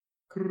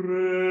The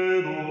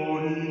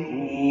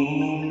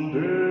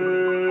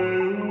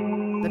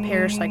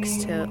parish likes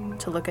to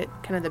look at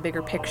kind of the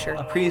bigger picture.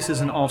 A priest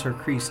is an alter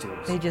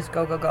Christus. They just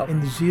go.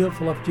 In the zeal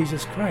of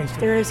Jesus Christ.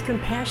 There is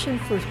compassion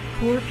for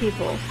poor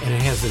people. And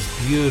it has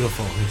this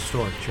beautiful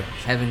historic church.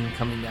 Heaven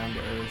coming down to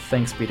earth.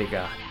 Thanks be to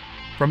God.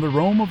 From the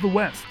Rome of the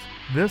West,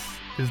 this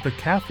is the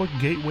Catholic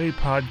Gateway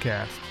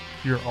Podcast,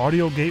 your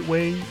audio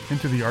gateway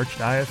into the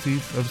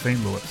Archdiocese of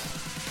St. Louis.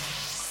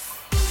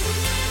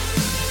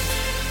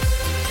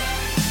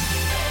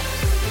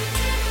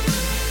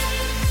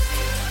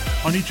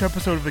 On each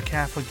episode of the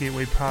Catholic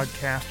Gateway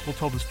Podcast, we'll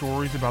tell the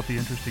stories about the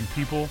interesting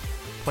people,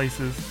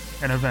 places,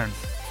 and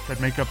events that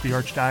make up the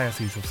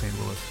Archdiocese of St.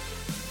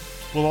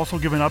 Louis. We'll also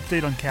give an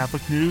update on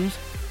Catholic news,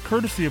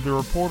 courtesy of the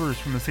reporters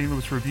from the St.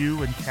 Louis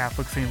Review and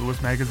Catholic St.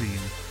 Louis Magazine,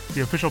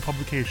 the official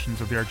publications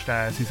of the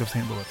Archdiocese of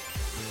St. Louis.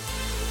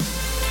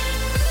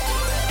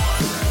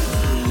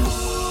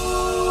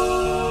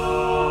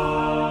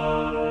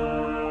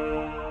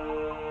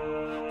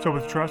 So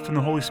with trust in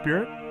the Holy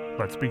Spirit,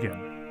 let's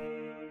begin.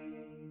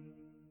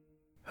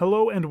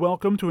 Hello and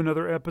welcome to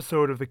another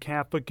episode of the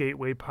Catholic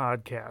Gateway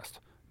Podcast.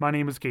 My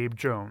name is Gabe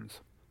Jones.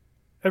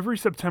 Every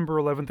September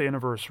 11th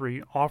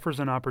anniversary offers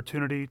an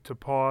opportunity to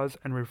pause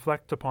and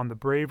reflect upon the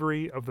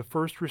bravery of the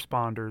first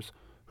responders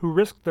who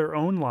risked their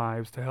own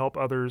lives to help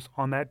others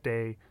on that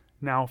day,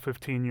 now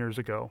 15 years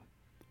ago.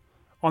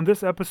 On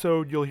this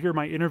episode, you'll hear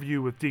my interview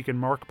with Deacon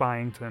Mark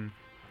Byington,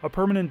 a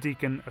permanent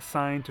deacon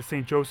assigned to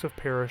St. Joseph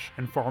Parish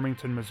in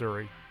Farmington,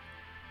 Missouri.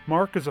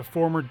 Mark is a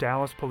former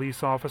Dallas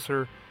police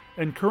officer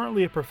and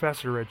currently a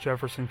professor at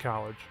Jefferson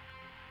College.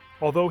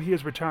 Although he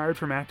is retired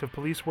from active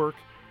police work,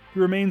 he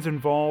remains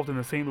involved in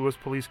the St. Louis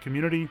police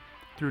community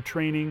through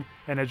training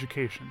and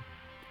education.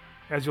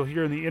 As you'll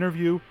hear in the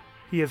interview,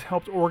 he has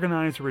helped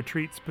organize a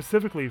retreat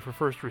specifically for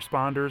first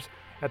responders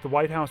at the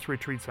White House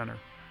Retreat Center.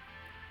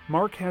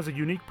 Mark has a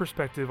unique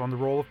perspective on the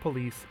role of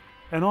police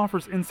and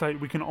offers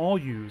insight we can all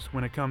use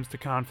when it comes to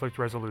conflict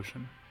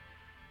resolution.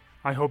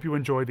 I hope you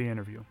enjoy the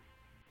interview.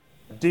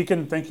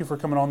 Deacon, thank you for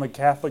coming on the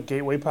Catholic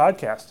Gateway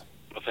Podcast.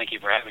 Well, thank you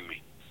for having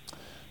me.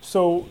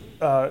 So,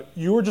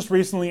 you were just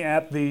recently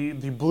at the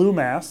Blue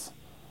Mass,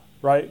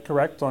 right?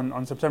 Correct?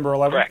 On September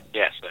 11th? Correct,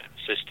 yes,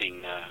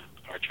 assisting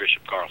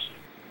Archbishop Carlson.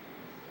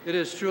 It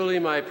is truly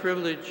my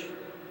privilege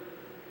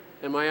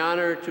and my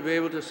honor to be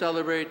able to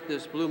celebrate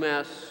this Blue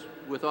Mass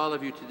with all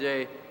of you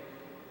today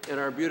in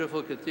our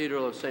beautiful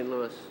Cathedral of St.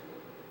 Louis,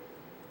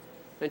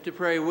 and to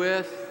pray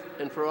with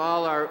and for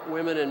all our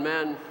women and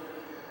men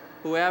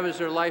who have as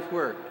their life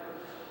work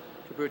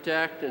to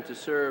protect and to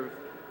serve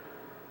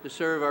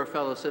our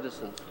fellow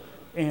citizens.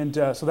 And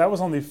so that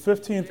was on the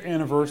 15th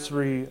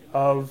anniversary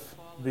of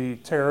the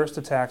terrorist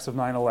attacks of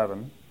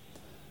 9/11.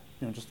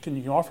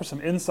 Can you offer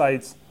some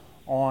insights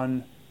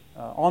on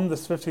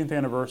this 15th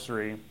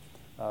anniversary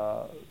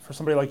for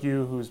somebody like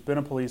you who's been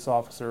a police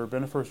officer,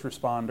 been a first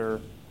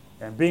responder,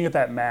 and being at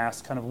that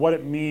Mass, kind of what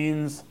it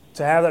means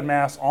to have that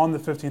Mass on the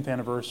 15th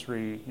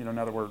anniversary,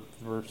 now that we're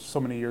so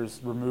many years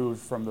removed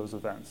from those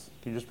events.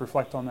 Can you just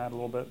reflect on that a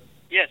little bit?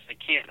 Yes, I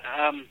can.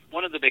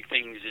 One of the big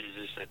things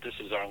is that this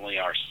is only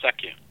our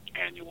second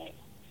annual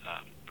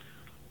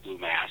Blue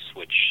Mass,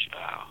 which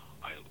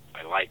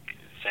I like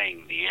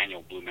saying the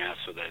annual Blue Mass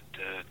so that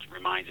it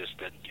reminds us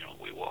that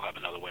we will have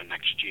another one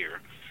next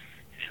year.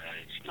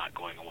 It's not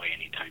going away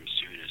anytime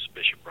soon, as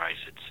Bishop Rice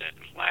had said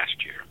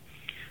last year.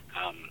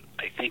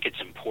 I think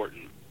it's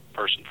important,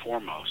 first and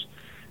foremost,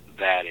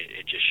 that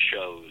it just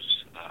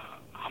shows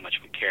how much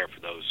we care for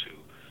those who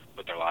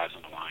put their lives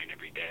on the line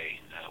every day,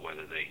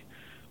 whether they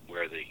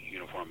wear the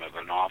uniform of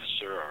an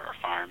officer or a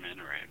fireman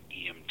or an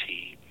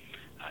EMT,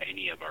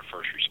 any of our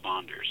first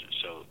responders. And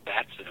so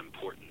that's an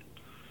important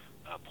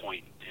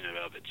point in and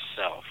of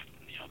itself,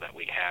 that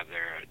we have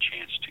there a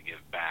chance to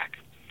give back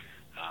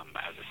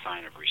as a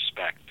sign of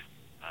respect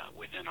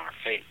within our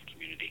faith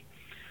community.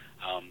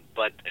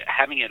 But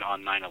having it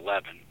on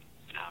 9/11,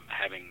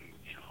 having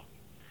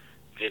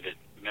vivid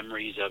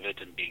memories of it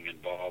and being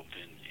involved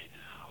in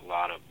a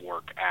lot of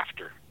work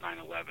after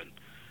 9/11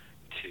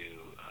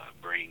 to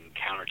bring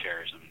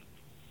counterterrorism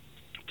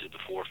to the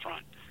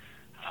forefront,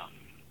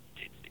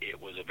 it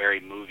was a very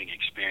moving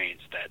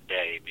experience that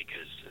day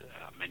because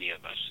many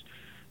of us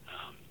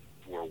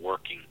were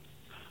working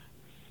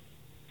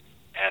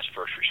as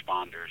first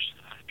responders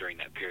during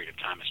that period of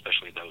time,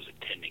 especially those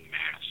attending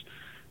Mass.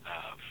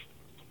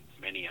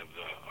 Many of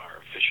our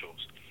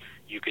officials,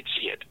 you could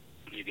see it.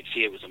 You could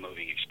see it was a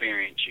moving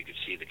experience. You could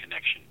see the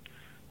connection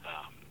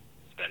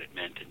that it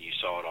meant, and you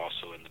saw it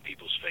also in the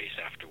people's face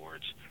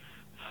afterwards.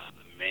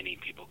 Many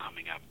people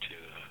coming up to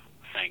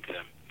thank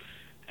them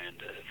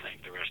and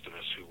thank the rest of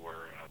us who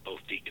were, both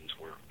deacons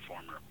were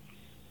former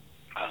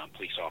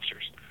police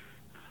officers.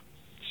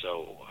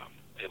 So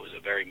it was a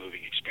very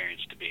moving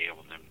experience to be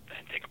able to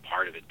and take a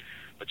part of it.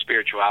 But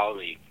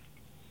spirituality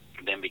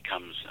then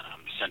becomes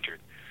centered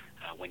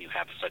when you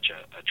have such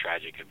a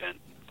tragic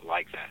event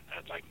like that,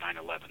 like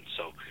 9/11.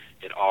 So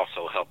it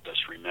also helped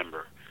us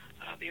remember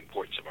the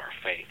importance of our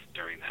faith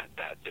during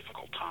that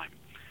difficult time.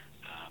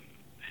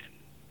 And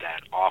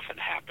that often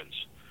happens.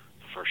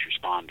 The first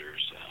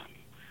responders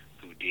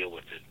who deal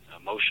with it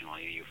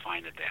emotionally, you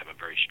find that they have a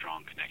very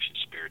strong connection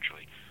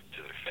spiritually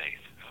to their faith,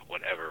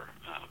 whatever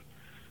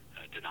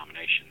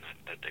denomination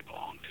that they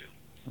belong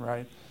to.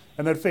 Right.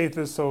 And that faith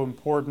is so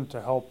important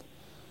to help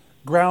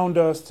ground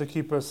us, to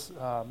keep us,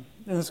 and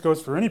this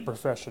goes for any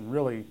profession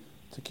really,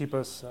 to keep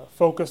us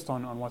focused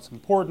on what's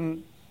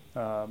important,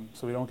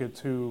 so we don't get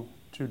too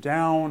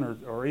down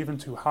or even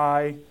too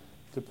high,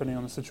 depending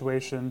on the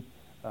situation.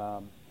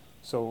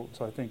 So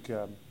I think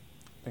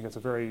it's a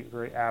very,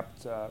 very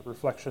apt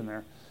reflection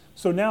there.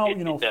 So now,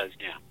 it does,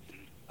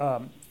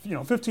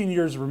 yeah. 15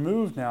 years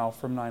removed now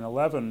from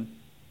 9/11,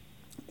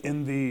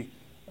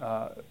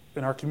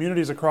 in our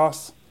communities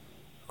across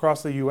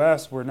the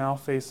U.S., we're now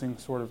facing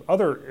sort of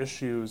other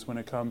issues when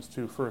it comes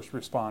to first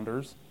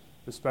responders,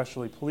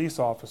 especially police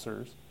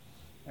officers,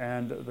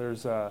 and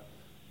there's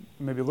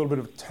maybe a little bit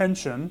of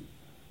tension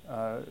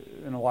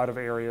in a lot of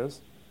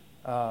areas.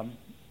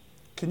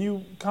 Can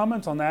you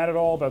comment on that at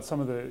all, about some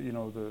of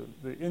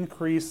the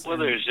increase? Well,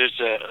 there's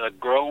a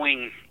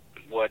growing,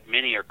 what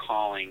many are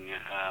calling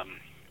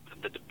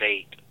the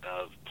debate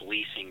of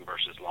policing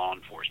versus law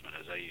enforcement,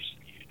 as I used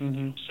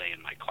to say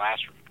in my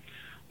classroom,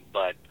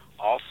 but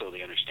also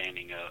the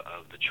understanding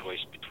of the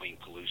choice between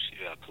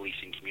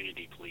policing,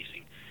 community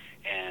policing,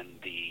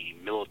 and the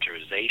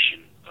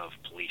militarization of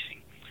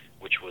policing,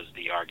 which was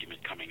the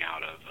argument coming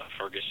out of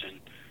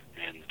Ferguson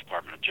and the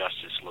Department of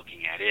Justice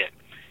looking at it.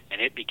 And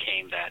it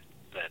became that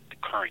the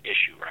current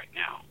issue right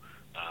now,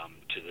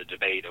 to the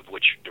debate of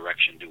which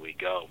direction do we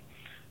go.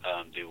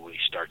 Do we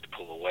start to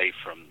pull away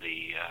from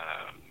the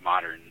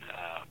modern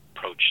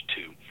approach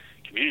to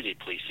community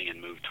policing and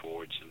move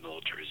towards the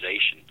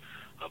militarization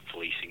of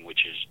policing,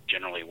 which is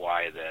generally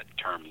why the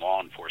term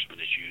law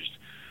enforcement is used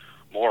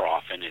more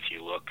often, if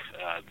you look,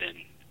 than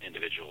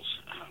individuals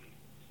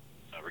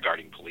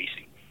regarding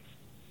policing.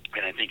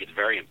 And I think it's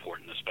very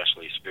important,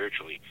 especially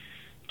spiritually,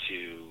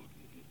 to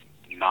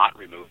not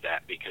remove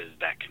that, because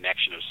that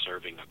connection of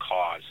serving a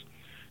cause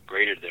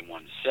greater than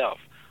oneself,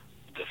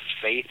 the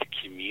faith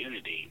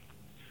community,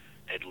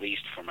 at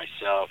least for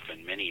myself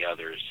and many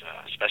others,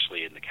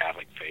 especially in the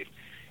Catholic faith,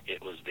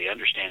 it was the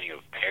understanding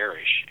of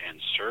parish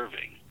and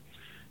serving.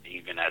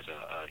 Even as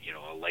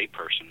a lay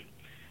person,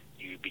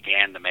 you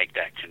began to make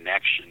that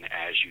connection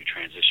as you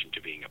transitioned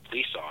to being a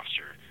police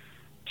officer,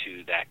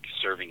 to that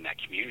serving that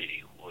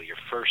community. Well, your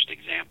first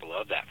example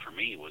of that for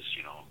me was,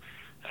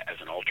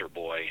 as an altar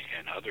boy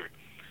and other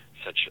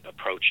such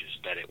approaches,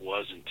 that it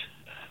wasn't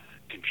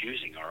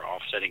confusing or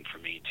offsetting for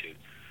me to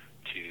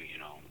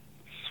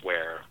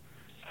swear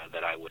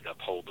that I would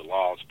uphold the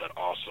laws, but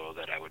also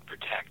that I would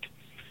protect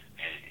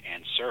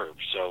and serve.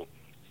 So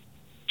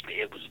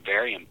it was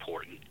very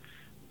important,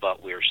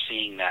 but we're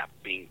seeing that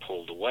being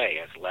pulled away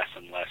as less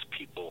and less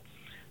people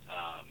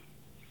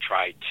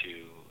try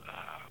to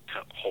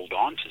hold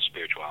on to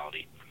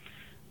spirituality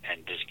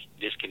and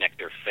disconnect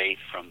their faith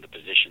from the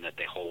position that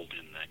they hold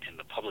in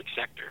the public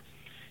sector.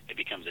 It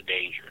becomes a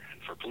danger,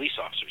 and for police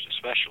officers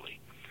especially,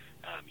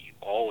 you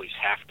always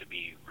have to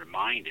be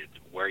reminded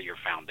where your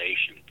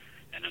foundation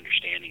and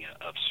understanding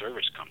of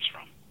service comes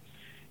from.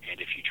 And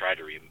if you try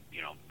to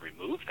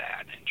remove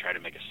that and try to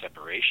make a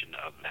separation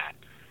of that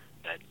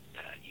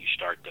you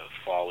start to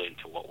fall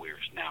into what we're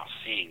now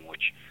seeing,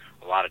 which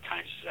a lot of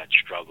times is that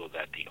struggle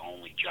that the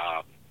only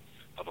job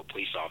of a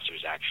police officer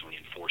is actually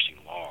enforcing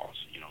laws,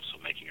 so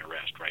making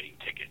arrests, writing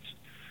tickets,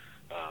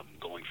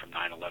 going from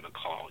 9/11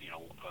 call,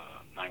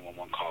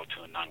 911 call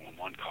to a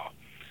 911 call.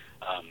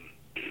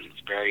 It's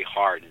very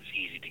hard, and it's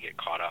easy to get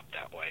caught up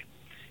that way.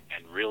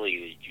 And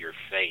really, your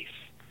faith,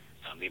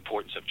 the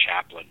importance of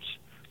chaplains,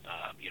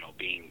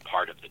 being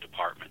part of the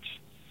departments,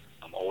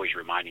 I'm always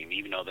reminding them,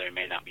 even though they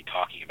may not be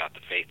talking about the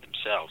faith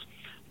themselves,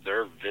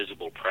 their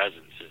visible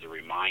presence is a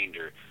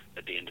reminder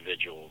that the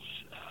individuals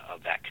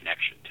of that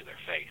connection to their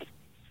faith.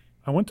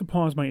 I want to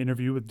pause my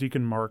interview with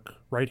Deacon Mark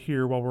right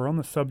here while we're on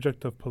the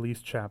subject of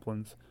police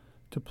chaplains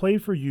to play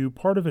for you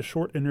part of a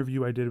short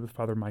interview I did with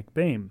Father Mike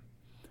Boehm.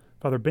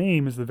 Father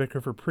Boehm is the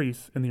vicar for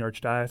priests in the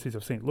Archdiocese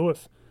of St.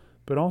 Louis,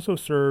 but also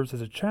serves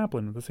as a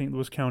chaplain with the St.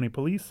 Louis County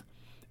Police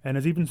and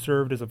has even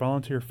served as a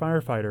volunteer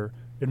firefighter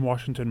in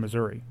Washington,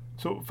 Missouri.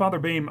 So, Father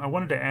Boehm, I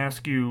wanted to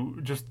ask you,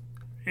 just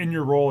in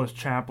your role as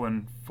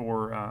chaplain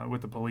for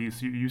with the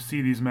police, you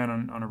see these men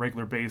on a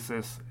regular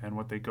basis and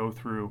what they go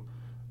through.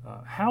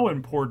 How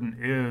important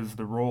is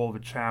the role of a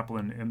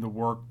chaplain in the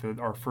work that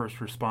our first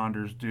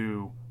responders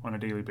do on a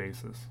daily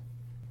basis?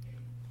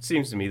 It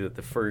seems to me that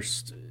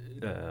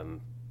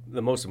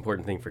the most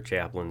important thing for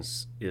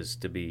chaplains is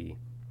to be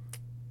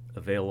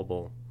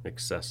available,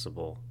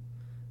 accessible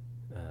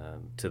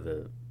to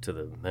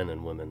the men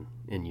and women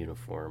in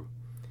uniform,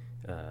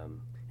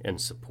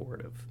 and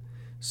supportive.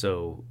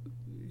 So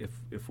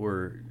if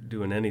we're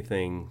doing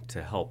anything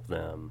to help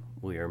them,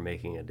 we are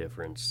making a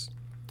difference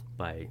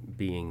by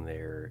being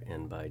there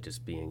and by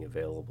just being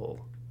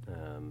available,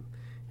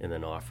 and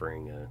then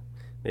offering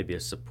maybe a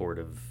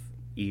supportive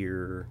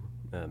ear,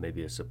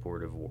 maybe a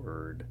supportive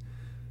word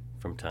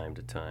from time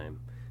to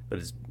time. But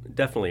it's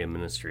definitely a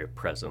ministry of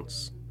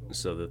presence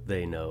so that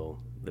they know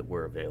that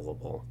we're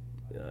available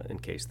in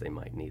case they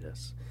might need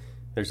us.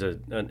 There's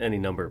any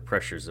number of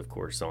pressures, of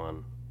course,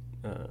 on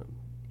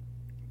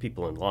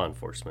people in law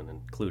enforcement,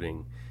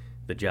 including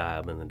the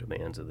job and the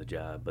demands of the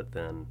job, but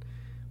then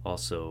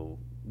also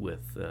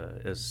with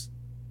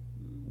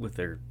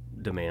their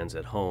demands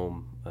at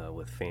home,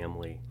 with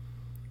family,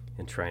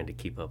 and trying to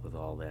keep up with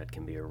all that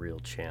can be a real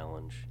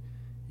challenge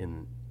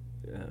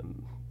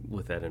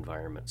with that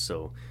environment.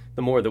 So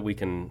the more that we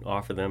can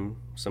offer them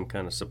some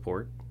kind of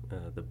support,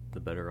 the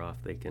better off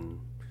they can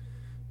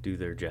do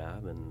their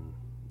job, and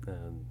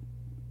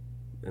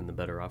the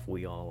better off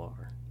we all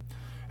are.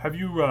 Have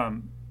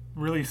you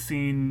really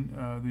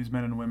seen these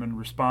men and women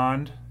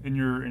respond in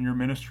your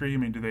ministry? I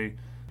mean, do they,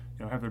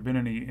 have there been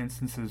any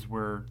instances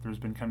where there's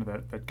been kind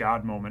of that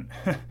God moment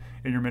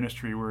in your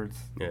ministry where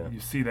you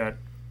see that?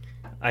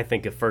 I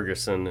think of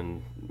Ferguson,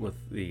 and with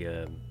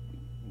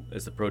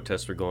as the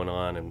protests were going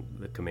on and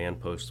the command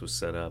post was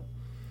set up,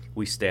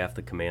 we staffed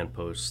the command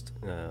post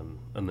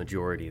a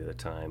majority of the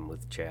time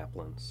with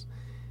chaplains.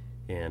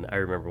 And I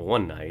remember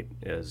one night,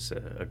 as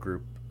a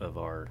group of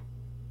our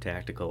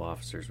tactical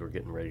officers were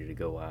getting ready to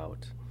go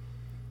out,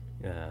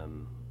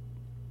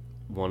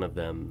 one of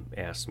them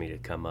asked me to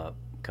come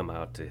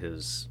out to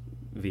his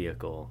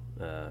vehicle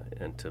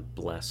and to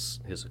bless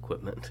his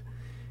equipment.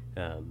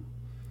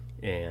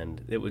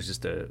 And it was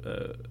just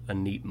a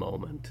neat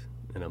moment,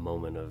 and a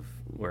moment of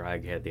where I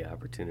had the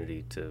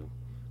opportunity to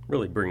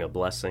really bring a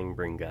blessing,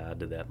 bring God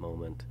to that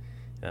moment,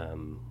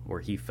 where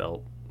he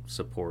felt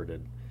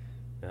supported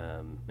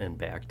and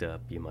backed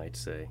up, you might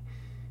say,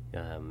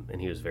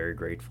 and he was very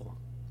grateful.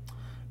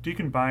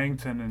 Deacon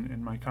Byington,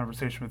 in my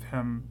conversation with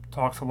him,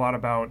 talks a lot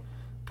about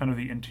kind of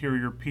the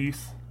interior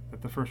peace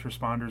that the first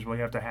responders really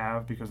have to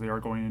have because they are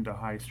going into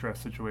high-stress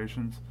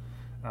situations.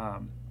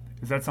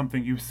 Is that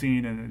something you've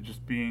seen, and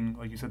just being,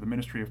 like you said, the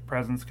ministry of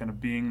presence, kind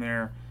of being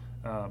there?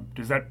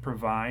 Does that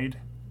provide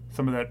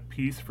some of that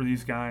peace for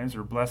these guys,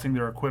 or blessing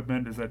their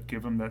equipment? Does that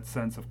give them that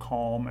sense of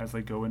calm as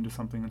they go into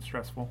something that's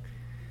stressful?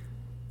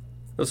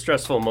 Those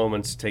stressful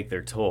moments take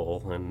their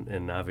toll,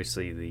 and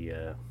obviously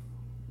the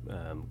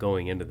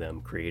going into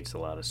them creates a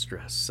lot of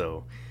stress.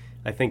 So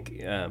I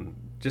think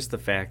just the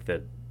fact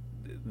that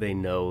they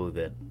know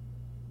that,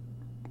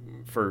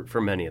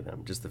 for many of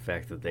them, just the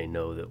fact that they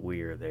know that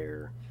we are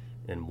there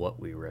and what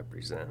we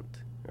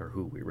represent, or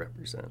who we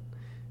represent,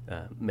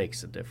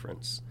 makes a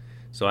difference.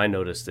 So I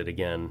noticed it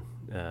again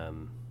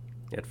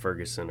at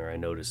Ferguson, or I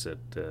notice it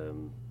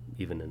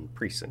even in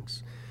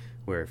precincts,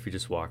 where if you're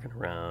just walking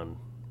around,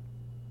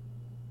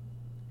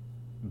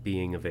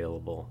 being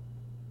available,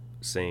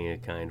 saying a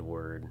kind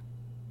word,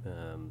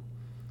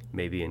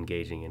 maybe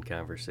engaging in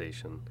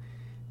conversation,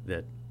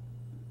 that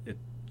it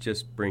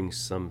just brings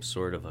some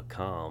sort of a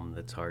calm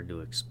that's hard to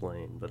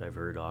explain. But I've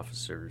heard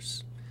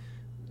officers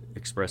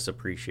express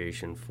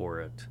appreciation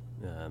for it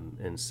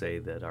and say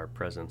that our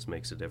presence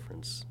makes a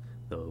difference,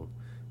 though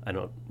I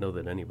don't know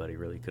that anybody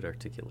really could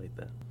articulate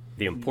that.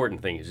 The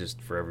important thing is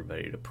just for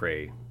everybody to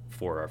pray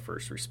for our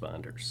first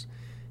responders.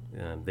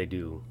 They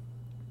do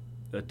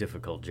a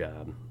difficult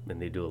job, and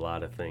they do a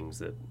lot of things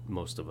that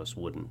most of us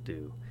wouldn't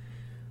do,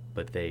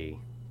 but they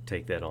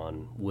take that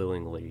on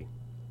willingly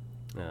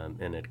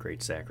and at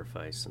great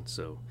sacrifice, and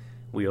so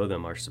we owe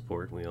them our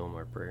support, we owe them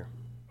our prayer.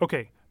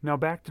 Okay, now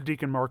back to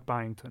Deacon Mark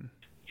Byington.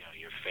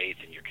 Your faith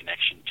and your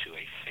connection to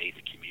a faith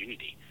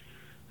community,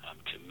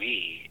 to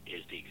me,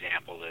 is the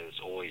example that is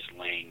always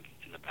laying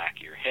in the back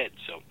of your head.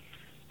 So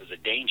there's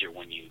a danger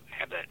when you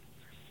have that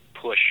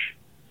push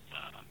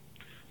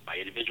by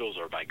individuals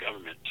or by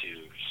government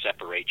to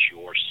separate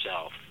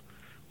yourself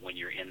when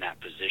you're in that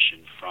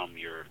position from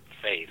your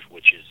faith,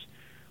 which is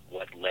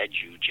what led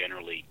you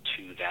generally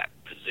to that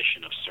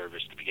position of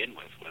service to begin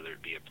with, whether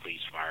it be a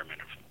police,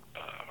 fireman,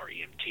 or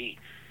EMT.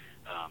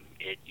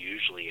 It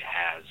usually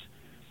has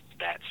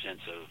that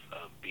sense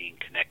of being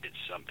connected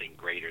to something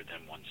greater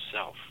than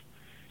oneself,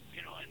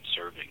 and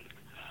serving.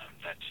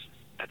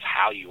 That's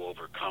how you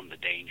overcome the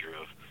danger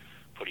of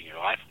putting your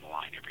life on the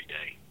line every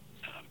day.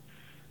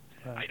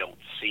 I don't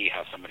see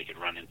how somebody could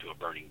run into a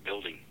burning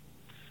building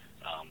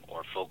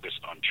or focus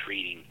on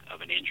treating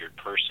of an injured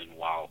person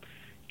while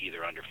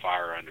either under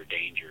fire or under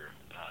danger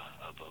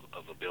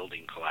of a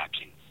building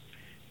collapsing,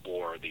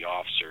 or the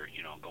officer,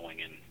 going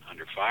in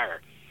under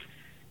fire,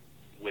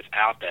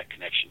 without that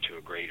connection to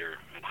a greater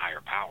and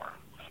higher power.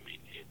 I mean,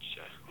 it's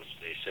what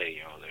they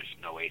say, there's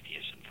no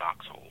atheists in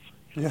foxholes.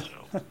 Yeah.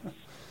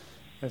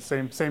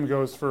 And same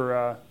goes for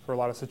a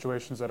lot of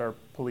situations that our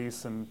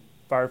police and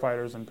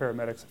firefighters and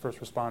paramedics and first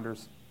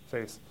responders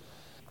face.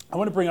 I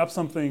want to bring up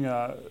something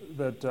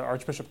that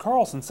Archbishop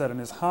Carlson said in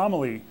his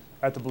homily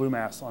at the Blue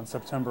Mass on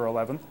September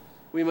 11th.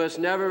 We must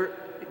never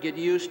get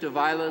used to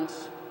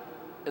violence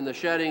and the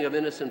shedding of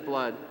innocent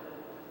blood.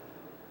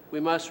 We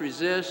must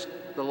resist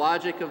the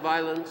logic of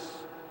violence,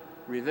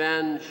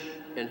 revenge,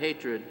 and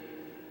hatred.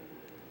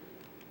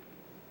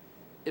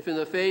 If in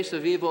the face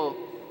of evil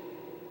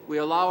we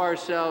allow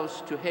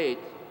ourselves to hate,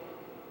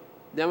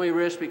 then we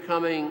risk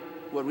becoming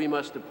what we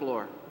must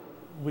deplore.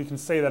 We can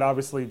say that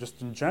obviously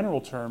just in general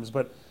terms,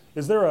 but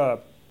is there a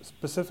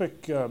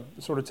specific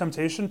sort of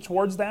temptation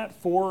towards that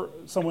for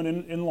someone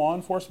in law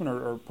enforcement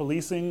or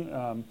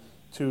policing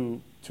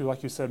to,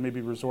 like you said,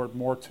 maybe resort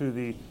more to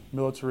the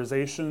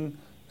militarization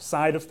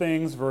side of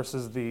things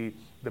versus the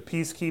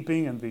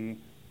peacekeeping and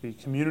the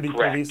community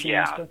Correct, policing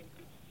yeah. aspect?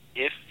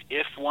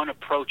 If one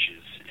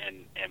approaches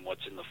and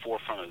what's in the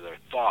forefront of their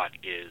thought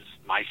is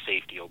my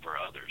safety over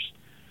others,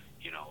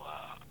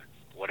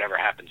 whatever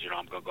happens,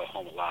 I'm going to go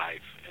home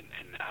alive, and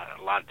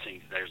a lot of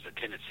things, there's a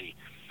tendency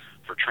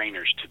for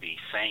trainers to be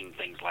saying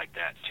things like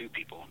that to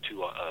people,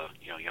 to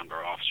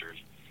younger officers.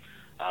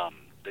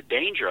 The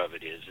danger of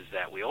it is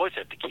that we always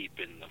have to keep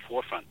in the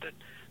forefront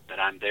that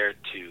I'm there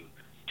to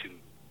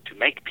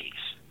make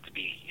peace, to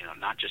be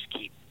not just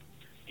keep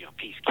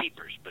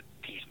peacekeepers, but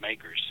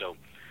peacemakers. So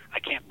I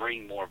can't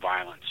bring more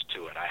violence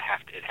to it.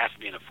 It has to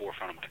be in the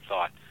forefront of my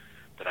thought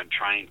that I'm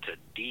trying to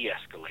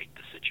de-escalate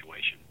the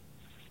situation,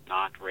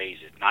 not raise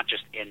it, not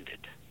just end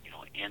it,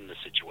 end the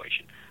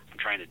situation. I'm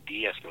trying to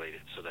de-escalate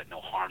it so that no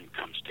harm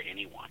comes to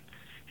anyone.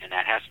 And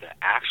that has to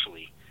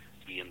actually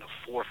be in the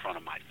forefront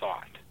of my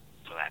thought.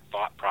 So that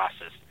thought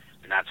process,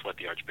 and that's what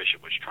the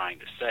Archbishop was trying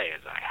to say,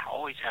 is I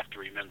always have to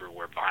remember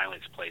where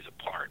violence plays a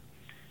part,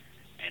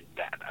 and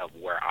that of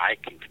where I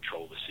can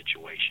control the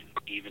situation,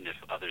 even if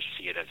others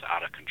see it as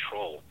out of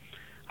control.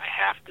 I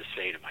have to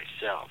say to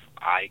myself,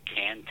 I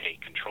can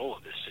take control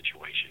of this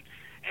situation,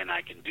 and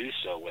I can do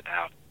so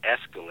without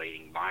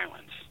escalating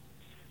violence,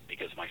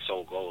 because my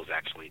sole goal is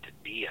actually to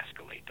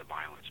de-escalate the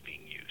violence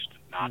being used,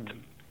 not to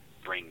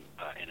bring,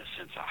 in a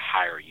sense, a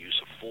higher use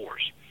of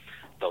force,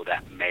 though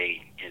that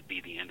may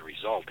be the end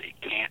result. It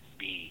can't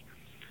be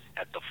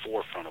at the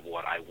forefront of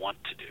what I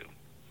want to do.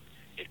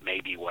 It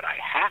may be what I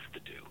have to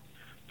do,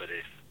 but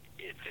if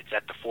it's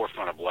at the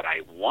forefront of what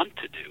I want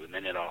to do, and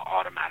then it'll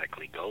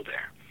automatically go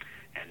there.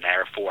 And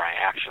therefore, I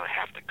actually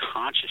have to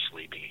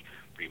consciously be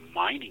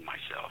reminding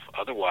myself.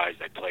 Otherwise,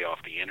 I play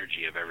off the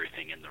energy of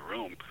everything in the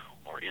room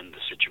or in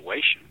the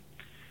situation,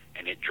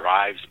 and it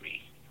drives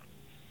me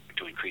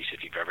to increase.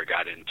 If you've ever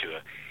got into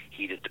a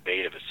heated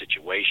debate of a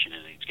situation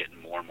and it's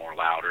getting more and more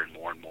louder and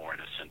more, in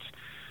a sense,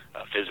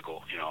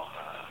 physical,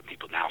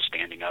 people now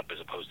standing up as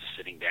opposed to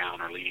sitting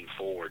down or leaning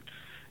forward,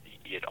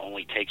 it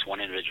only takes one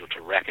individual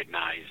to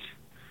recognize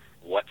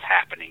what's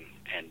happening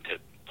and to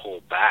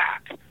pull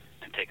back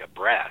and take a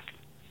breath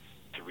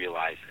to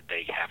realize that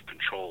they have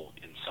control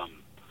in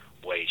some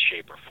way,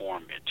 shape, or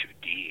form, and to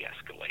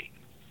de-escalate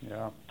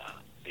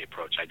the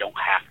approach. I don't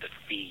have to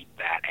feed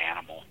that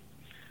animal.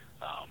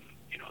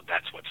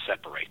 That's what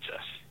separates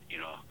us.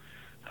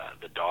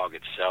 The dog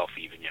itself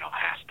even,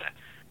 has to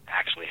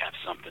actually have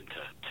something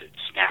to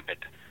snap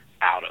it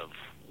out of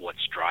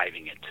what's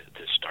driving it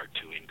to start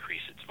to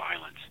increase its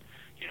violence.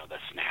 The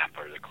snap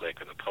or the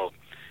click or the poke.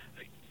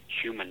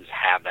 Humans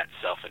have that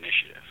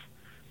self-initiative.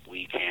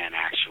 We can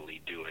actually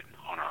do it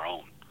on our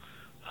own.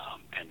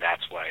 And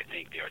that's why I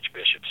think the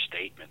Archbishop's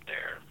statement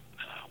there,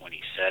 when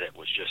he said it,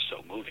 was just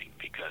so moving,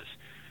 because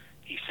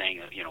he's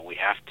saying, we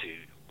have to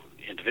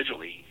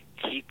individually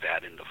keep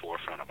that in the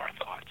forefront of our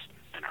thoughts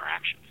and our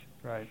actions.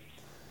 Right.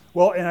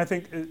 Well, and I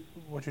think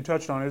what you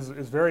touched on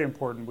is very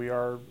important. We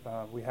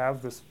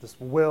have this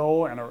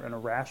will and a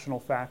rational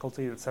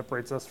faculty that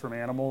separates us from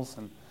animals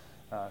and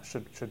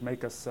should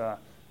make us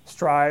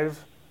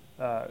strive.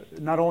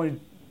 Not only,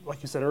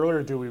 like you said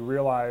earlier, do we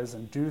realize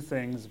and do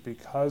things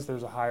because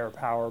there's a higher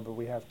power, but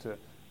we have to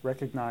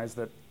recognize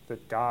that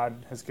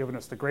God has given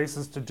us the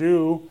graces to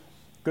do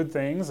good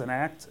things and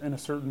act in a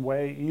certain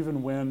way,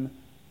 even when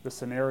the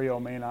scenario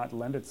may not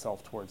lend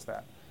itself towards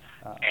that.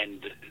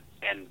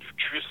 And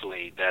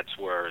truthfully, that's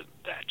where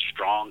that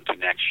strong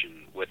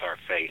connection with our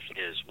faith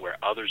is, where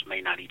others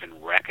may not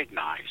even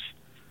recognize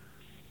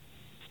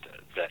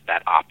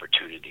that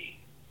opportunity.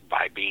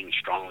 By being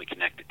strongly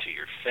connected to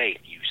your faith,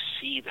 you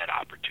see that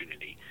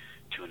opportunity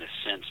to, in a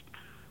sense,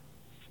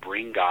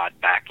 bring God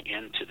back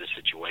into the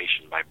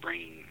situation by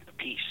bringing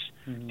peace.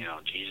 Mm-hmm.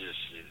 Jesus,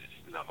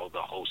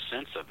 the whole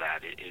sense of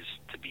that is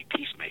to be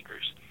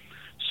peacemakers.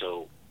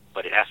 So,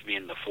 but it has to be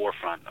in the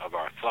forefront of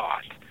our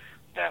thought,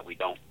 that we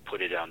don't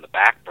put it on the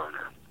back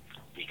burner,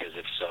 because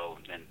if so,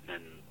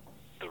 then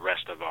the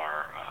rest of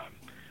our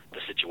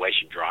the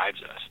situation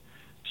drives us.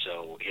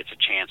 So it's a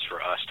chance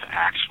for us to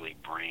actually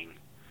bring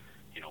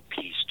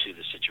peace to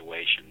the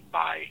situation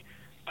by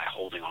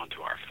holding on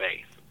to our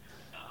faith.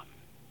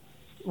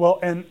 Well,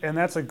 and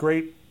that's a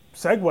great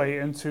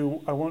segue into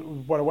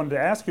what I wanted to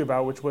ask you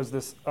about, which was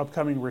this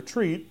upcoming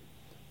retreat.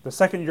 The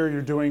second year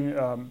you're doing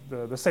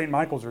the St.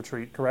 Michael's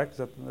retreat, correct?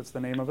 That's the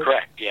name of it?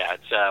 Correct, yeah.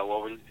 It's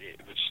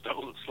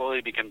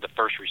slowly become the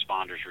first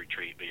responders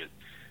retreat, because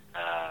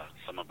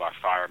some of our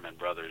firemen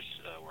brothers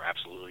were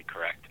absolutely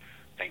correct.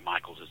 St.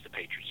 Michael's is the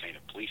patron saint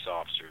of police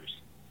officers,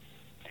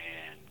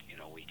 and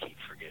we keep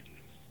forgetting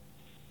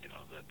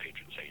the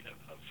patron saint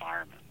of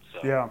firemen. So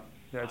yeah,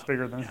 it's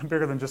bigger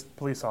than just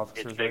police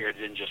officers. It's bigger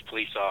than just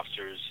police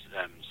officers.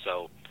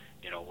 So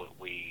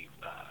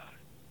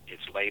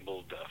it's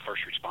labeled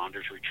First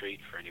Responders Retreat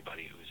for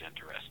anybody who's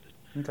interested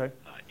in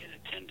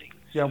attending.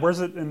 Yeah, where's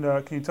it? And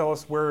can you tell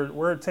us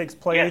where it takes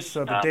place,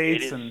 yes, the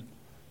dates?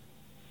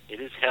 It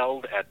is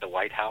held at the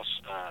White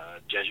House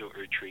Jesuit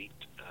Retreat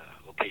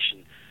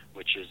location,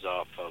 which is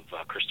off of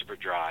Christopher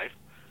Drive.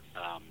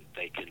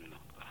 They can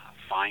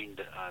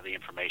find the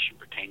information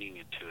pertaining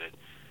to it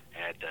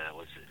at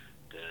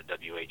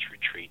the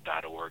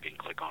whretreat.org and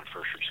click on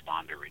First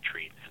Responder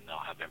Retreat, and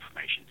they'll have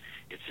information.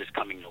 It's this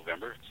coming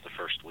November. It's the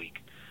first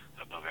week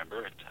of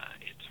November.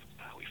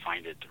 We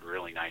find it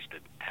really nice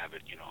to have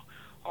it,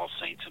 All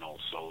Saints and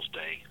All Souls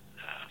Day,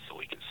 so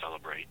we can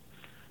celebrate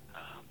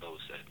those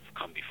that have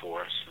come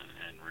before us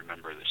and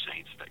remember the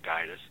saints that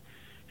guide us.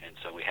 And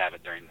so we have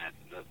it during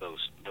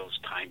those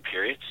time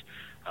periods.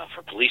 For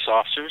police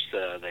officers,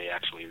 they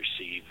actually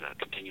receive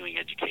continuing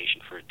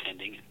education for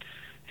attending,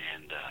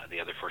 and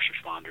the other first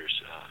responders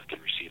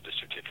can receive the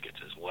certificates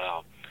as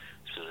well,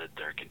 so that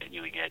their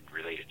continuing ed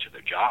related to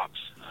their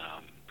jobs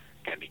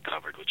can be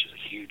covered, which is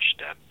a huge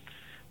step.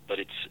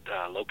 But it's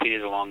located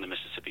along the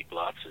Mississippi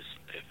Bluffs.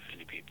 If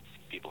any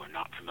people are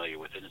not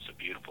familiar with it, it's a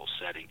beautiful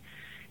setting,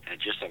 and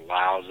it just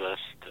allows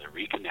us to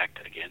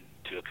reconnect again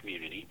to a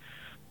community,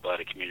 but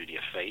a community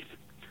of faith,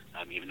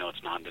 even though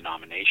it's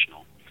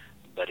non-denominational.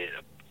 But it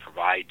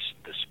provides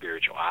the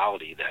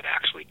spirituality that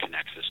actually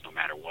connects us no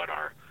matter what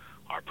our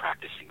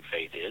practicing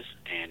faith is.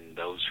 And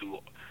those who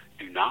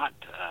do not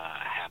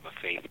have a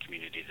faith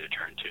community to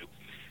turn to,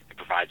 it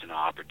provides an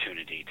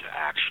opportunity to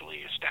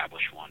actually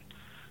establish one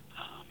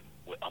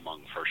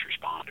among first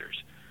responders.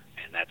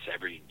 And that's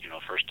every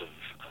first of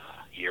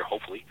year,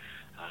 hopefully.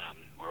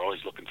 We're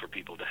always looking for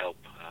people to help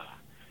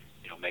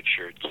make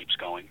sure it keeps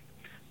going.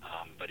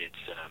 But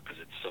it's because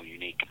it's so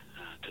unique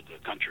to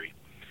the country.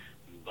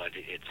 But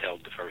it's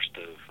held the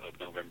 1st of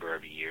November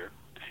every year,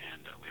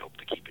 and we hope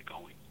to keep it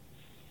going.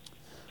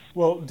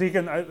 Well,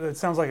 Deacon, it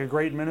sounds like a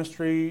great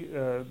ministry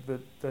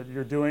that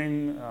you're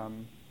doing,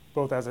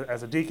 both as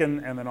a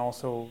deacon and then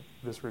also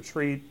this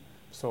retreat.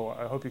 So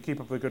I hope you keep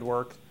up the good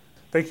work.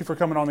 Thank you for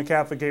coming on the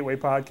Catholic Gateway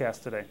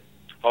podcast today.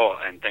 Oh,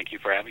 and thank you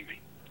for having me.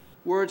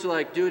 Words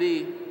like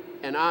duty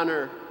and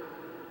honor,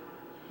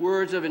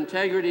 words of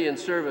integrity and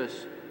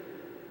service,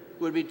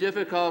 would be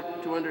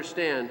difficult to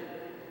understand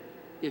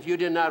if you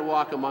did not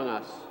walk among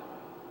us.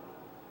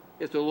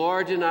 If the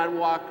Lord did not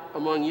walk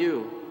among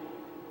you,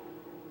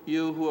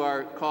 you who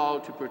are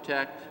called to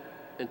protect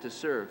and to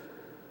serve.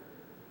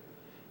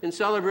 In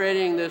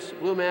celebrating this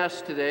Blue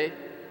Mass today,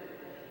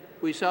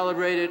 we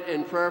celebrate it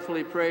and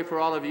prayerfully pray for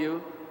all of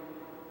you,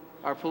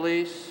 our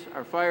police,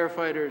 our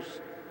firefighters,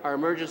 our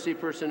emergency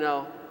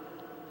personnel,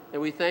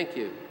 and we thank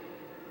you.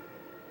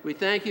 We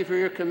thank you for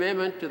your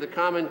commitment to the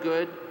common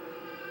good.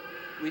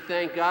 We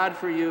thank God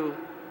for you,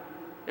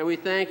 and we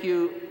thank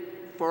you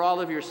for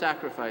all of your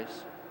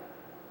sacrifice.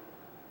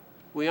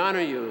 We honor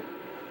you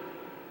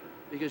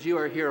because you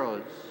are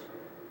heroes.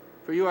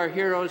 For you are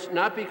heroes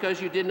not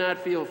because you did not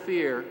feel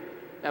fear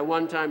at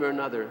one time or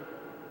another,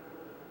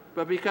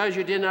 but because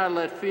you did not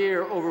let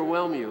fear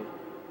overwhelm you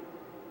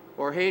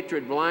or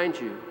hatred blind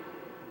you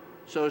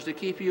so as to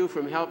keep you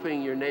from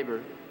helping your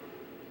neighbor.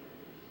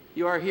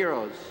 You are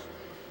heroes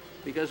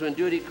because when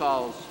duty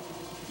calls,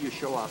 you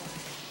show up.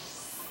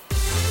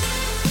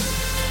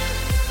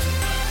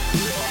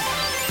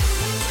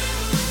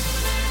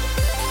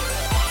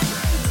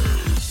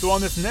 So on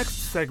this next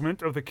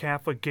segment of the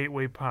Catholic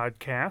Gateway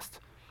podcast,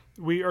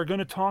 we are going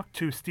to talk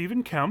to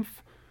Stephen Kempf,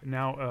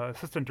 now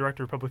Assistant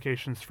Director of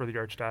Publications for the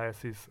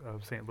Archdiocese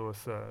of St.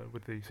 Louis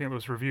with the St.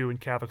 Louis Review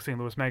and Catholic St.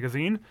 Louis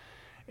Magazine.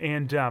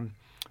 And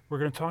we're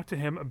going to talk to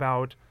him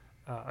about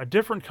a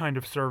different kind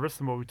of service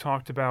than what we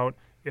talked about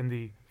in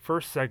the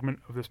first segment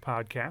of this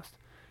podcast.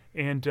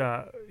 And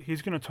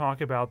he's going to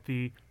talk about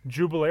the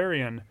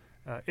Jubilarian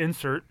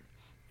insert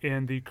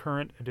in the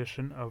current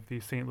edition of the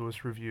St.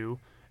 Louis Review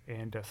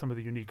and some of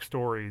the unique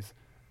stories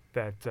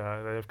that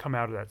have come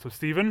out of that. So,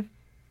 Stephen,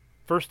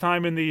 first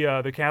time in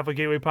the Catholic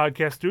Gateway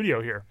podcast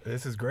studio here.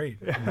 This is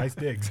great. Nice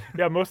digs.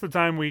 Yeah, most of the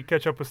time we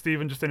catch up with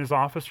Stephen just in his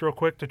office real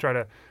quick to try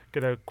to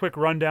get a quick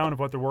rundown of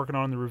what they're working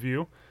on in the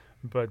review.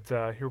 But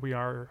here we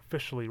are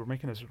officially. We're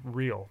making this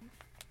real.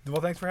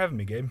 Well, thanks for having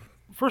me, Gabe.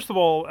 First of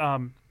all,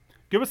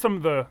 give us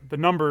some of the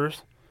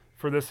numbers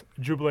for this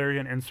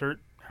Jubilarian insert.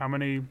 How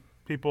many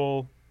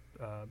people,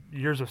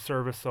 years of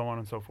service, so on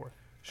and so forth.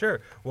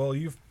 Sure. Well,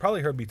 you've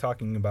probably heard me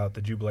talking about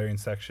the Jubilarian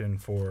section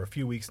for a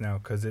few weeks now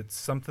because it's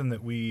something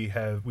that we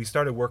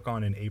started work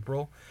on in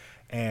April.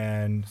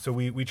 And so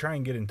we try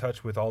and get in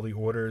touch with all the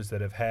orders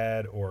that have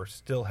had or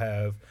still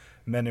have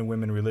men and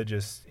women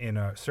religious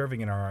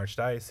serving in our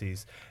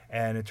archdiocese.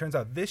 And it turns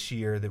out this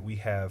year that we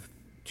have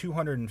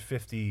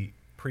 250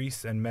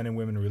 priests and men and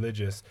women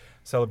religious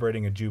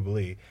celebrating a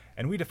Jubilee.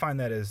 And we define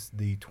that as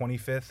the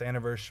 25th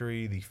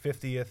anniversary, the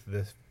 50th,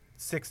 the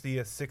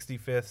 60th,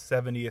 65th,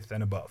 70th,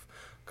 and above.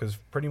 Because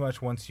pretty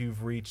much once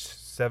you've reached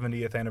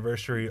 70th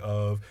anniversary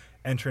of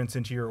entrance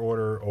into your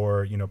order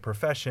or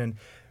profession,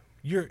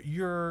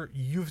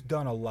 you've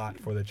done a lot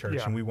for the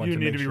church, and we want to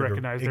make sure you need to be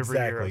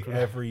recognized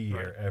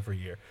every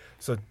year.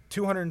 So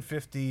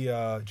 250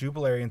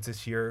 Jubilarians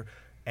this year.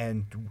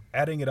 And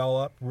adding it all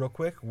up real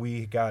quick,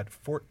 we got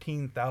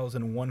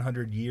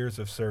 14,100 years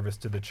of service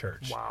to the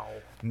church. Wow.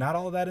 Not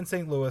all of that in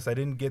St. Louis. I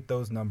didn't get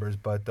those numbers,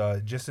 but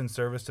just in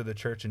service to the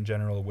church in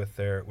general with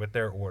their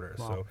orders.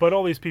 Wow. So, But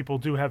all these people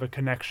do have a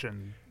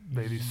connection.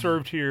 They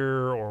served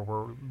here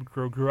or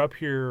grew up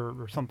here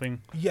or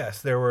something.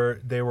 yes, they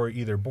were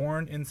either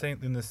born in the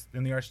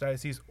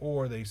archdiocese,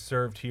 or they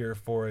served here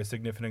for a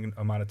significant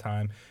amount of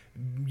time,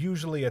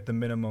 usually at the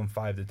minimum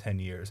 5 to 10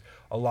 years.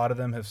 A lot of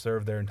them have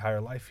served their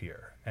entire life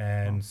here,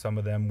 and some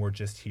of them were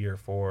just here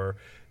for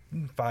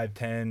 5,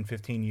 10,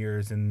 15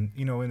 years in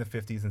the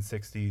 50s and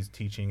 60s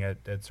teaching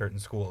at certain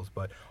schools.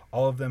 But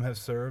all of them have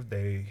served.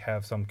 They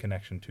have some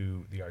connection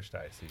to the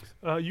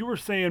archdiocese. You were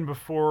saying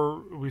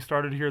before we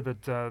started here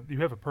that you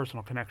have a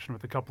personal connection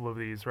with a couple of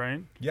these,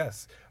 right?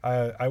 Yes.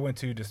 I went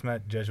to De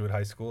Smet Jesuit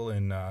High School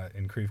in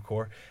Creve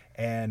Coeur,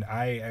 and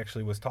I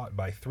actually was taught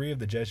by 3 of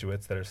the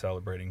Jesuits that are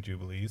celebrating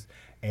Jubilees,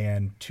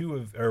 and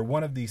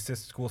one of the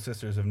school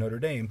sisters of Notre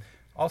Dame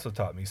also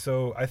taught me.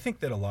 So I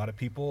think that a lot of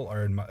people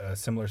are in a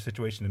similar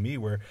situation to me,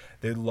 where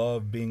they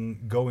love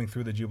going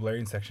through the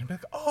Jubilarian section,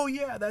 like, oh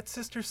yeah, that's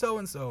Sister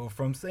so-and-so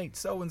from Saint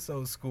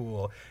so-and-so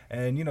school.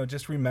 And,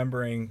 just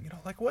remembering,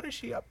 like, what is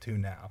she up to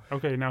now?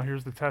 Okay, now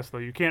here's the test, though.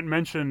 You can't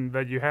mention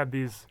that you had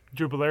these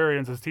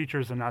Jubilarians as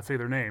teachers and not say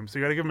their names. So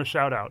you got to give them a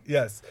shout out.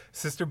 Yes.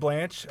 Sister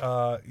Blanche,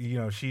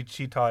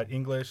 she taught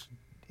English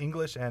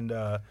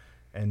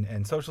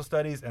and social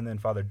studies, and then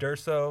Father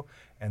Durso,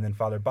 and then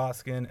Father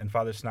Boskin, and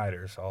Father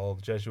Snyder's, all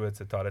Jesuits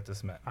that taught at De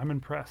Smet. I'm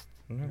impressed.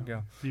 There you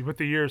go. See, with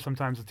the years,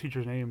 sometimes the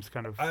teachers' names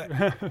kind of fade,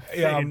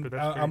 I'm but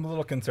that's a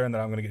little concerned that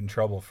I'm going to get in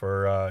trouble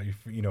for,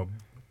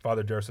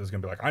 Father Durso is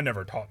going to be like, I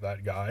never taught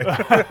that guy.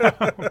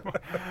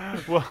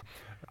 Well,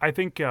 I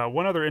think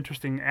one other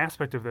interesting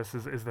aspect of this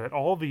is that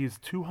all these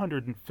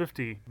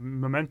 250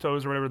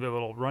 mementos or whatever, the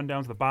little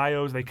rundowns, the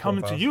bios, they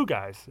come to you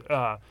guys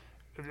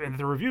in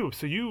the review.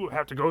 So you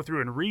have to go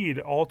through and read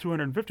all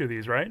 250 of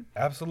these, right?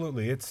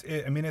 Absolutely. It's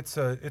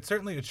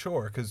certainly a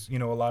chore, because a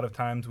lot of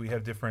times we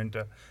have different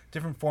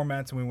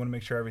formats and we want to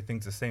make sure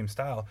everything's the same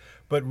style.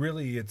 But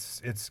really,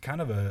 it's kind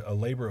of a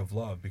labor of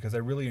love, because I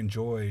really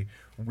enjoy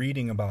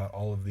reading about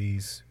all of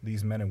these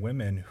men and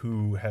women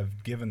who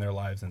have given their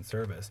lives in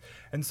service.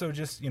 And so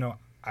just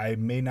I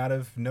may not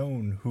have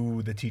known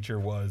who the teacher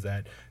was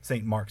at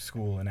St. Mark's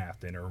School in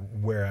Afton or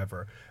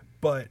wherever,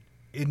 but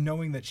in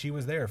knowing that she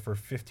was there for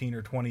 15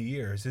 or 20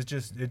 years, it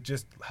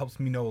just helps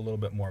me know a little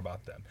bit more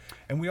about them.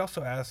 And we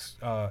also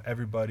ask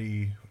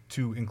everybody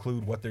to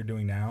include what they're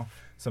doing now,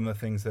 some of the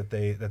things that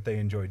they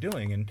enjoy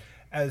doing. And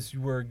as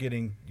we're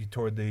getting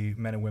toward the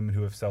men and women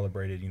who have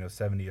celebrated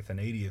 70th and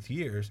 80th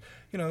years,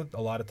 a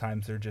lot of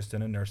times they're just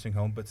in a nursing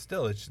home, but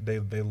still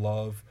they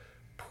love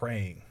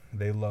praying.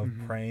 They love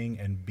praying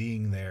and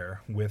being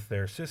there with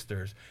their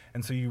sisters.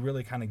 And so you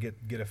really kind of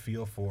get a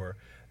feel for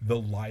the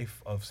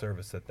life of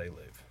service that they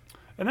live.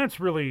 And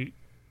that's really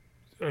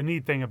a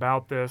neat thing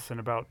about this and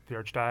about the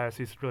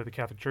Archdiocese, really the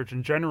Catholic Church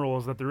in general,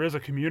 is that there is a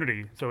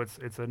community. So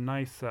it's a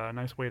nice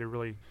way to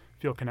really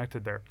feel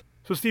connected there.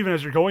 So Stephen,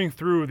 as you're going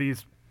through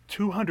these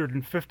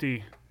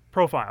 250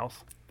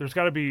 profiles, there's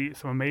got to be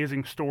some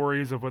amazing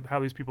stories of how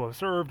these people have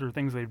served or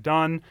things they've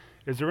done.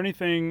 Is there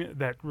anything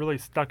that really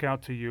stuck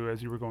out to you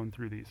as you were going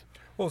through these?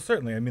 Well,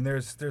 certainly. I mean,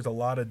 there's a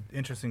lot of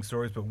interesting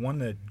stories, but one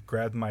that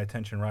grabbed my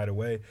attention right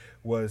away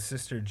was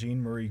Sister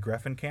Jean Marie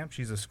Greffenkamp.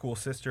 She's a school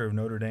sister of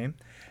Notre Dame,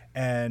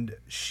 and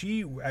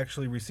she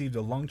actually received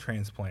a lung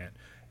transplant.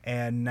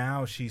 And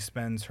now she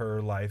spends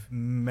her life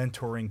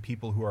mentoring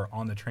people who are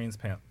on the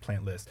transplant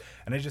list.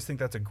 And I just think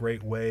that's a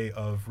great way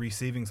of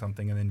receiving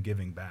something and then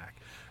giving back.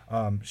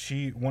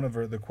 One of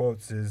the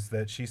quotes is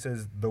that she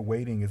says, "The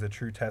waiting is a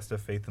true test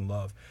of faith and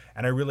love."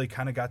 And I really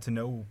kind of got to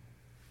know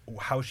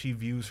how she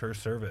views her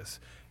service,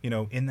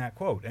 in that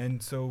quote.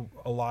 And so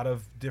a lot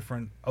of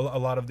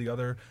the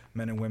other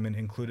men and women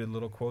included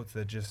little quotes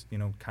that just,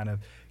 kind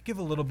of give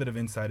a little bit of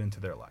insight into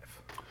their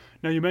life.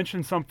 Now, you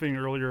mentioned something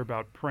earlier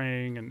about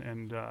praying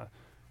and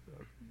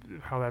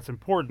how that's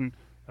important.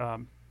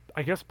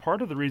 I guess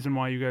part of the reason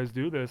why you guys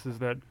do this is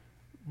that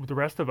the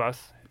rest of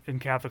us in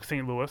Catholic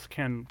St. Louis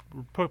can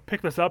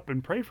pick this up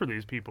and pray for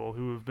these people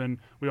who have been,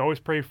 we always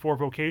pray for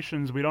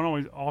vocations. We don't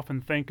always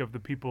often think of the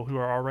people who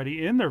are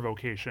already in their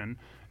vocation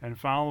and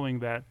following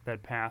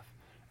that path.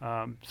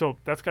 So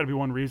that's got to be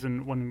one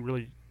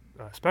really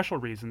special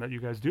reason that you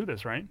guys do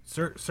this, right?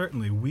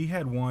 Certainly. We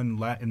had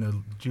one in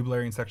the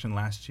Jubilarian section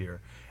last year,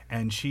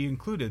 and she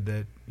included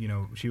that,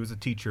 she was a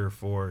teacher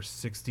for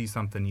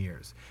 60-something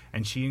years,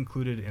 and she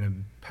included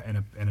in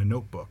a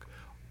notebook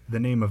the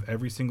name of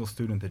every single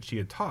student that she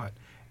had taught.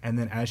 And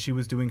then as she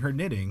was doing her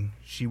knitting,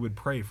 she would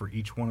pray for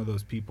each one of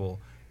those people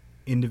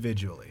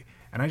individually.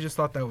 And I just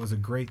thought that was a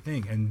great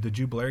thing. And the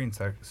Jubilarian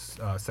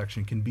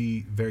section can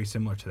be very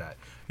similar to that.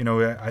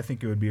 I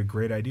think it would be a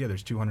great idea.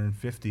 There's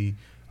 250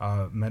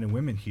 men and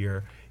women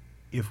here.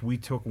 If we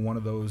took one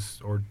of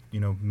those, or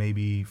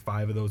maybe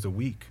 5 of those a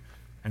week,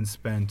 and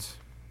spent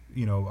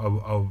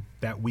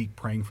that week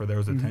praying for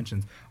those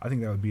attentions, I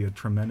think that would be a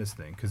tremendous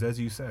thing. Because as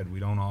you said, we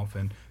don't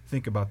often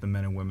think about the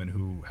men and women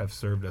who have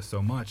served us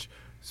so much,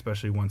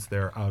 especially once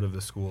they're out of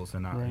the schools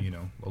and not,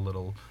 a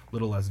little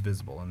less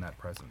visible in that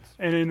presence.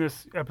 And in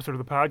this episode of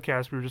the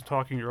podcast, we were just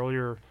talking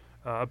earlier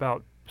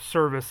about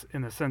service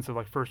in the sense of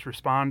like first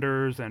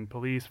responders and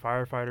police,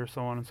 firefighters,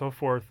 so on and so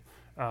forth.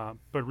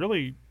 But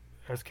really,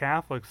 as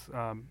Catholics,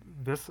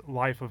 this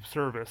life of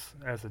service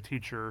as a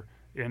teacher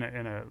in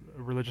a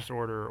religious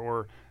order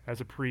or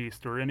as a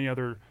priest or any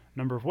other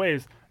number of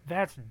ways,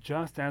 that's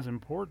just as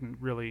important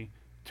really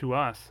to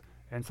us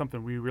and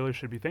something we really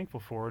should be thankful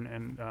for.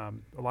 And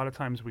a lot of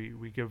times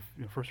we give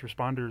first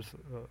responders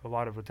a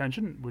lot of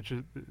attention, which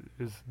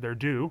is their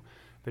due.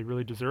 They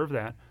really deserve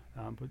that.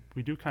 But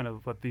we do kind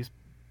of let these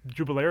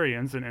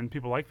jubilarians and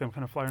people like them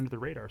kind of fly under the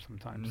radar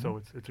sometimes.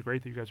 So it's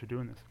great that you guys are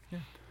doing this. Yeah.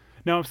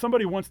 Now, if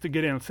somebody wants to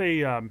get in, let's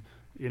say,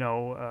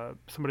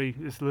 somebody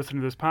is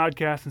listening to this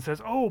podcast and says,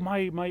 "Oh,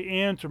 my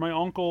aunt or my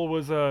uncle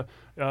was a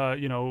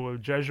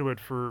Jesuit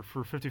for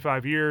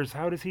 55 years.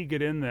 How does he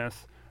get in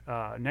this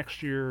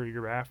next year or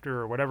year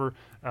after or whatever?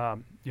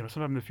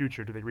 Sometime in the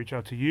future, do they reach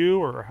out to you,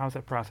 or how's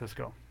that process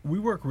go?" We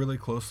work really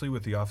closely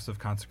with the Office of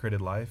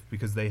Consecrated Life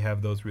because they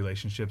have those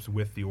relationships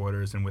with the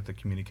orders and with the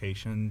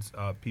communications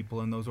people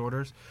in those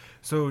orders.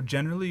 So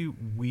generally,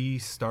 we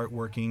start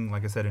working,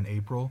 like I said, in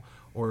April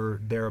or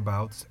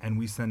thereabouts, and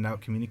we send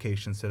out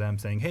communications to them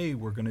saying, "Hey,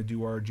 we're going to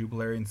do our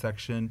Jubilarian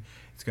section.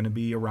 It's going to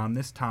be around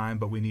this time,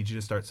 but we need you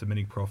to start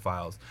submitting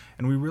profiles."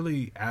 And we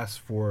really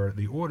ask for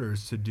the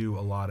orders to do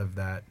a lot of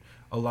that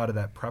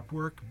prep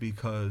work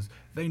because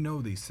they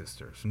know these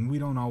sisters, and we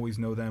don't always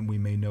know them. We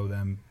may know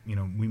them,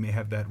 we may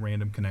have that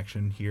random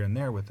connection here and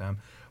there with them,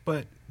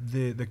 but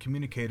the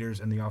communicators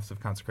and the Office of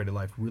Consecrated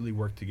Life really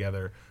work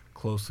together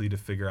closely to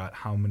figure out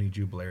how many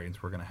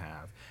Jubilarians we're going to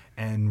have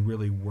and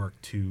really work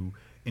to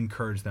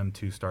encourage them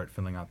to start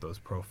filling out those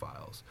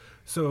profiles.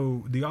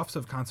 So the Office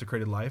of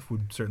Consecrated Life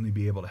would certainly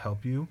be able to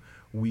help you.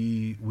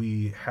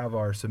 We have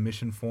our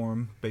submission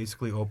form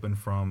basically open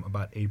from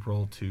about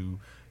April to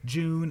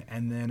June,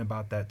 and then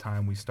about that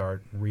time we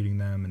start reading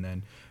them, and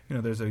then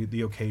there's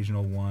the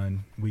occasional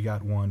one. We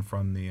got one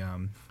from the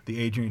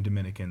Adrian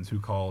Dominicans who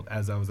called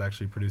as I was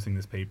actually producing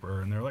this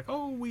paper, and they're like,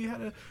 "Oh, we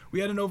had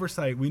an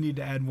oversight. We need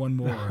to add one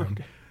more."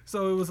 Okay.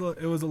 So it was a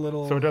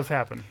little. So it does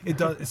happen. It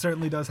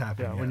certainly does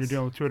happen. Yeah, yes. when you're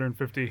dealing with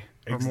 250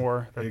 or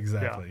more.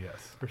 Exactly.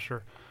 Yes. For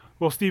sure.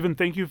 Well, Stephen,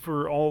 thank you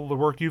for all the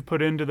work you've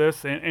put into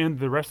this and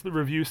the rest of the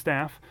review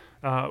staff.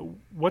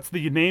 What's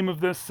the name of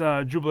this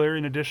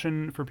Jubilarian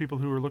edition for people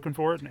who are looking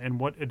for it, and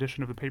what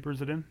edition of the paper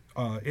is it in?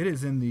 It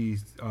is in the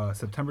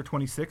September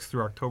 26th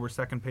through October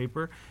 2nd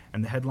paper,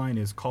 and the headline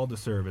is Called to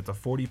Serve. It's a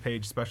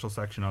 40-page special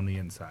section on the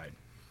inside.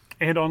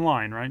 And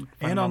online, right?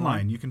 And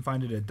online. You can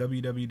find it at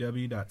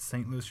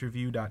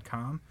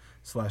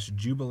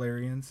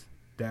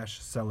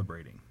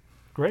www.stlouisreview.com/jubilarians-celebrating.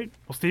 Great.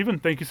 Well, Stephen,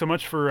 thank you so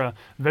much for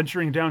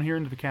venturing down here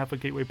into the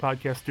Catholic Gateway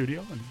Podcast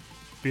studio and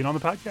being on the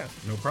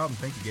podcast. No problem.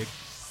 Thank you, Gabe.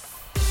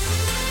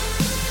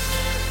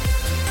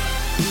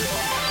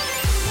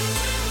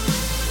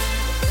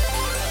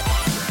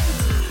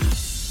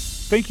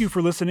 Thank you for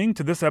listening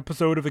to this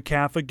episode of the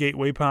Catholic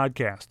Gateway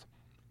Podcast.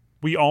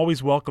 We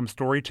always welcome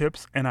story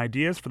tips and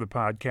ideas for the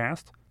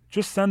podcast.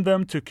 Just send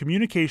them to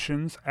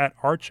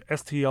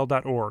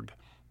communications@archstl.org.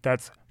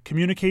 That's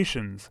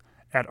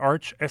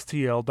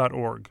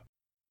communications@archstl.org.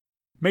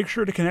 Make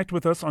sure to connect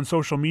with us on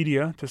social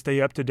media to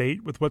stay up to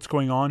date with what's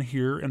going on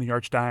here in the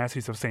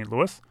Archdiocese of St.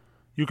 Louis.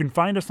 You can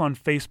find us on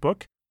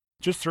Facebook.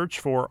 Just search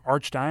for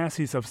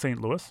Archdiocese of St.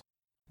 Louis.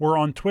 We're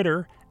on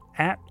Twitter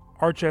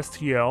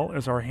 @ArchSTL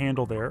is our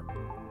handle there,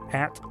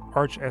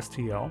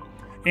 @ArchSTL.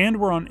 And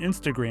we're on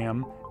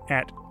Instagram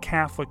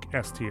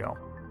 @CatholicSTL.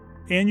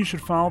 And you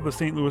should follow the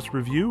St. Louis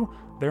Review.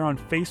 They're on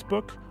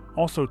Facebook,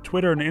 also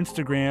Twitter and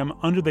Instagram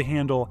under the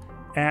handle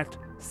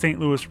 @St.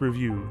 Louis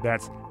Review.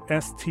 That's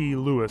St.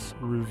 Louis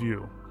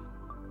Review.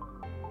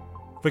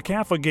 The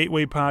Catholic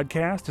Gateway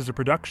Podcast is a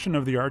production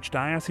of the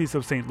Archdiocese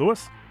of St.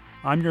 Louis.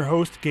 I'm your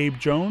host, Gabe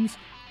Jones.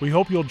 We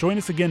hope you'll join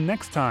us again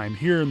next time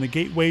here in the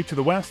Gateway to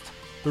the West,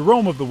 the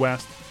Rome of the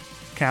West,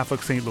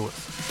 Catholic St.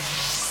 Louis.